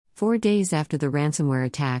4 days after the ransomware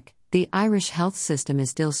attack, the Irish health system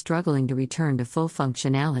is still struggling to return to full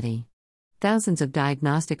functionality. Thousands of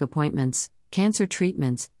diagnostic appointments, cancer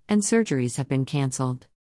treatments, and surgeries have been cancelled.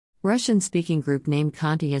 Russian-speaking group named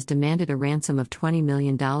Conti has demanded a ransom of $20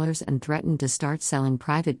 million and threatened to start selling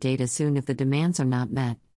private data soon if the demands are not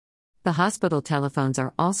met. The hospital telephones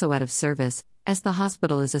are also out of service, as the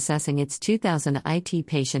hospital is assessing its 2,000 IT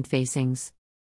patient facings.